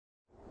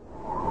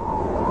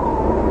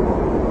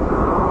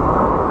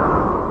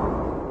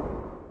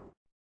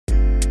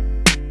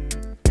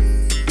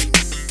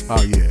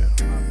Oh yeah.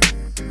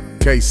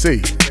 KC,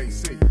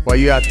 while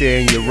you out there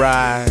in your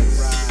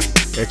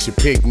rides, at your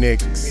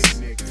picnics,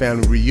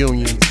 family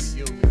reunions,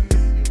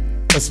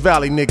 us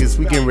Valley niggas,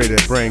 we getting ready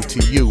to bring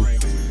to you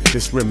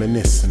this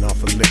reminiscing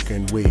off of liquor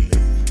and weed.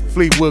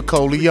 FLEETWOOD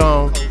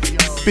CORLEONE,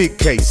 Big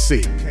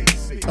KC,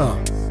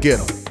 get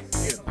 'em.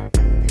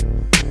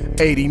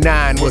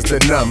 89 was the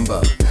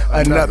number.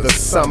 Another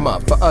summer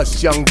for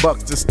us young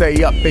bucks to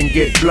stay up and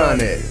get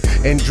blunted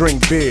and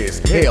drink beers.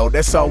 Hell,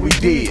 that's all we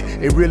did.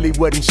 It really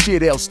wasn't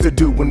shit else to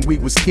do when we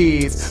was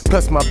kids.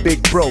 Plus my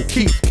big bro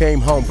Keith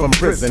came home from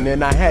prison,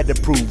 and I had to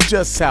prove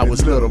just how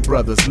his little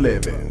brother's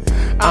living.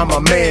 I'm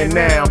a man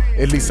now,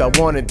 at least I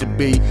wanted to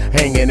be,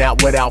 hanging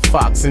out with Al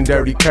Fox and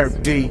Dirty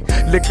Kirk D.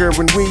 Liquor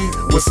and weed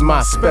was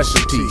my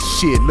specialty.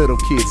 Shit, little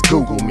kids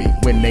Google me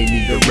when they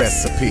need a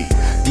recipe.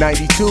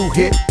 92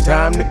 hit,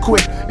 time to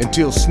quit,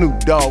 until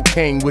Snoop Dogg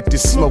came with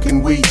this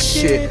smoking weed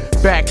shit.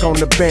 Back on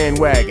the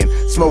bandwagon,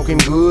 smoking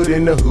good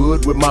in the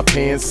hood with my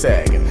pants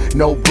sagging.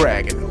 No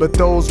bragging, but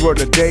those were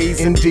the days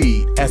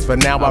indeed. As for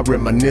now, I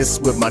reminisce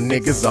with my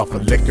niggas off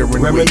of liquor and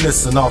weed.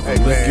 Reminiscing off of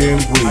liquor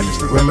and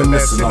weed.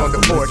 Reminiscing off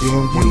of liquor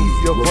and weed.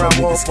 Your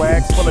grandma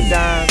bags full of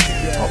dimes.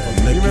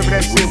 You remember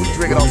that shit we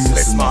drinking on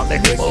Slick Small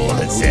liquor bowl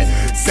and shit?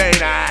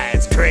 St.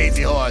 Ides,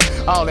 Crazy Horse,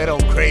 all that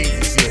old crazy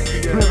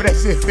shit. Remember that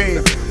shit,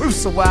 man? We was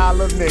some wild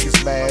little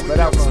niggas, man. But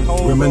that was a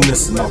whole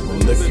reminiscing off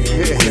of liquor and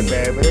weed. Yeah,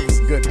 man, but it was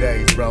good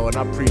days, bro, and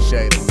I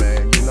appreciate it,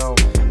 man, you know.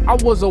 I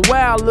was a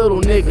wild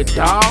little nigga,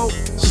 dawg.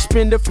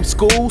 Suspended from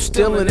school,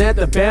 stealing at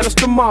the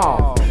Bannister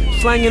Mall.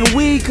 Slanging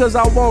weed cause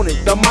I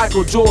wanted the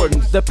Michael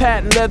Jordans. The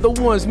patent leather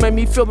ones made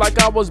me feel like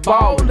I was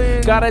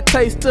ballin'. Got a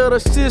taste of the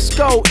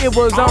Cisco, it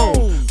was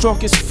on.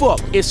 Drunk as fuck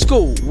at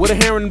school with a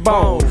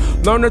herringbone.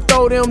 Learn to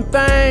throw them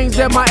things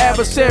at my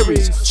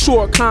adversaries.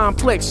 Short,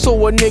 complex,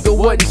 so a nigga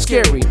wasn't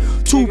scary.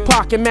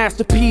 Tupac and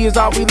Master P is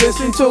all we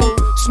listen to.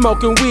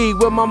 Smoking weed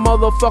with my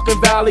motherfucking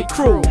Valley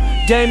crew.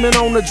 Gaming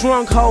on the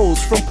drunk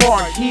hoes from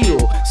Park Hill.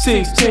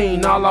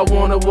 16, all I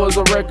wanted was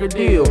a record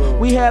deal.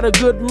 We had a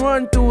good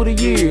run through the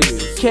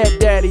years. Cat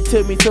Daddy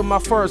took me to my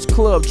first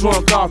club,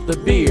 drunk off the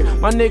beer.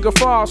 My nigga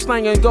Frog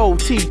slanging gold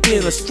teeth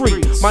in the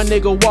street. My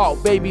nigga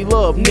Walt, baby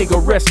love, nigga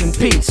rest in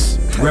peace.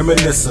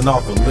 Reminiscing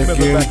off of liquor and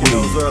weed.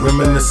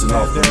 Reminiscing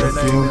off of liquor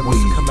and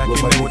weed.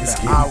 With my niggas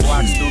getting off of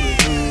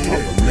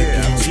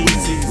liquor and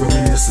weed.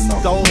 Reminiscing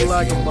off of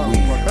liquor and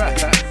weed.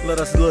 Let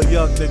us little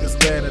young niggas,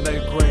 man, in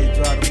 8th grade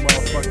drive them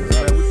motherfuckers,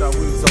 man. We thought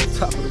we was on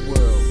top of the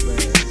world,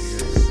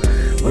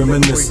 man.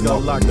 Reminiscing off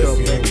of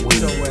liquor and weed.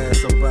 Get your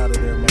ass up out of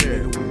there, my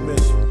nigga. We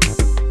miss you.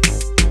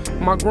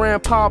 My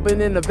grandpa been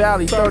in the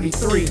valley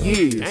 33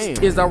 years.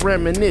 As I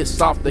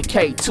reminisce off the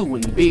K2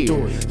 and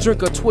beer.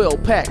 Drink a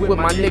 12-pack with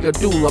my nigga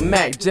Dula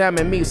Mac,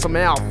 jamming me some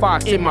Al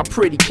Fox in my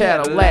pretty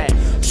Cadillac.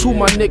 To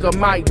my nigga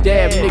Mike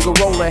Dab, nigga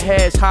roll a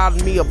hash,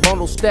 hiding me a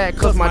bundle stack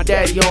cause my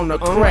daddy on the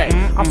crack.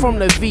 I'm from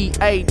the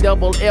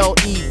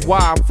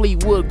V-A-L-L-E-Y,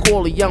 FLEETWOOD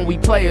CORLEONE, we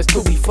players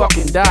till we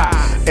fucking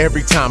die.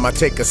 Every time I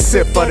take a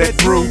sip of that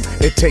brew,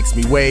 it takes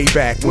me way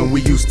back when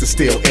we used to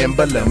steal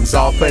emblems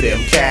off of them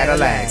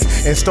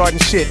Cadillacs. And starting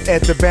shit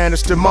at the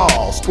Bannister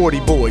Mall,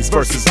 Sporty Boys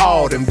versus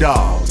all them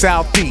dogs.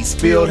 Southeast,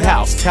 Field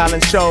House,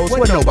 talent shows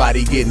where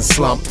nobody getting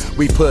slumped.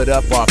 We put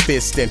up our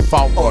fist and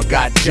fought or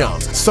got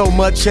jumped. So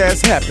much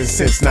has happened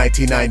since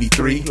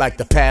 1993, like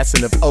the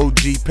passing of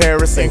OG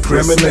Paris and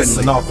Chris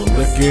reminiscing off of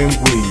liquor and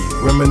weed.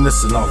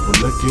 Reminiscing off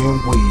of liquor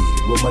and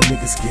weed. With my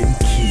niggas getting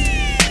keyed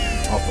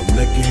off of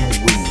liquor and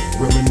weed.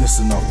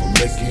 Reminiscing off of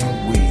liquor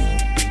and weed.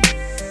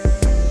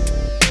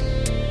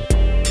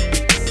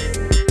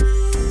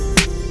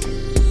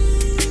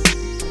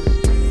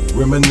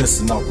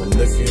 Reminiscing off of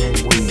liquor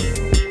and weed.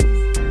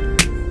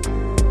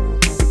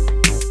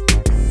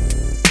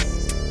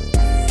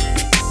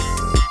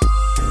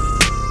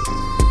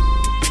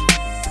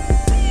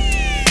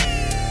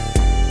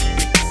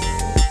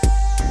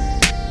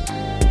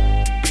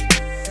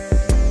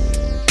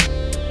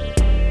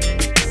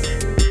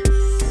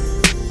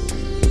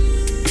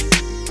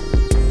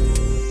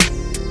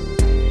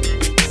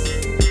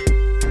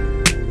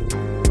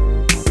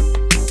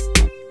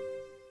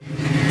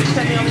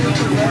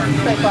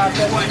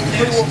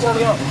 FLEETWOOD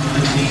CORLEONE.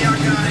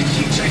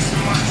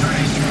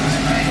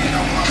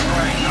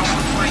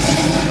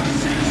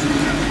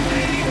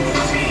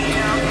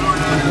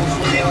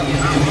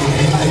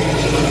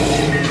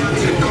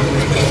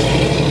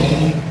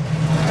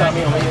 Tell me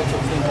on my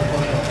YouTube.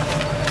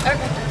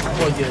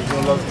 Oh yeah,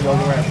 you're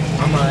gonna around.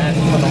 I'm gonna ask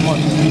you for no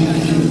money.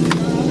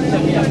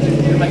 Tell me out.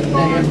 You make the day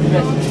after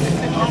best.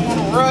 I don't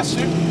wanna rush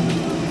you.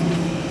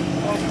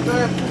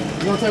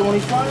 You gonna take one of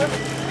these flyers?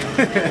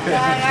 I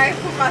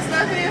put my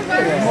stuff in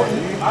first.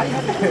 All you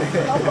have to do is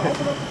open up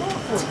the door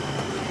for you.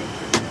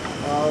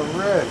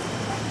 Alright.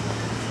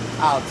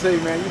 I'll tell you,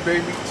 man, you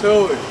beat me to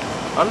it.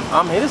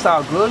 I'm here. It's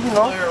all good, you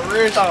know.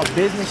 It's all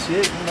business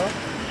shit, you know.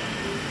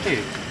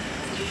 Here.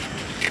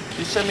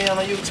 Just send me on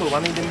YouTube. I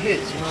need them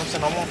hits, you know what I'm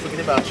saying? I won't forget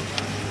about you.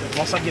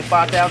 Once I get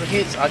 5,000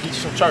 hits, I'll get you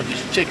some turkey,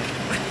 some chicken.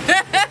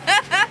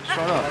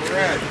 Straight up.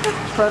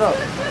 Straight up.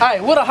 Hey,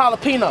 what a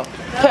jalapeno? No,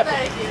 pepper.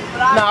 thank you,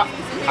 but I'll Now, give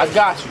you some I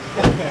got you.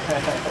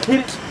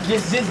 Hit it.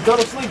 Just go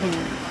to sleep and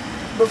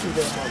look at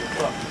that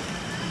motherfucker.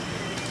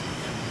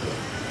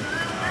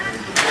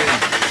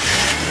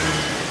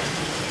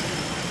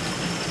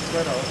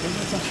 But is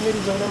there some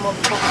schmitties on that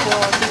motherfucker for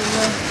all too,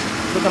 man?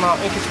 Looking all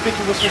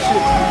inconspicuous and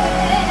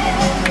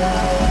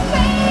shit.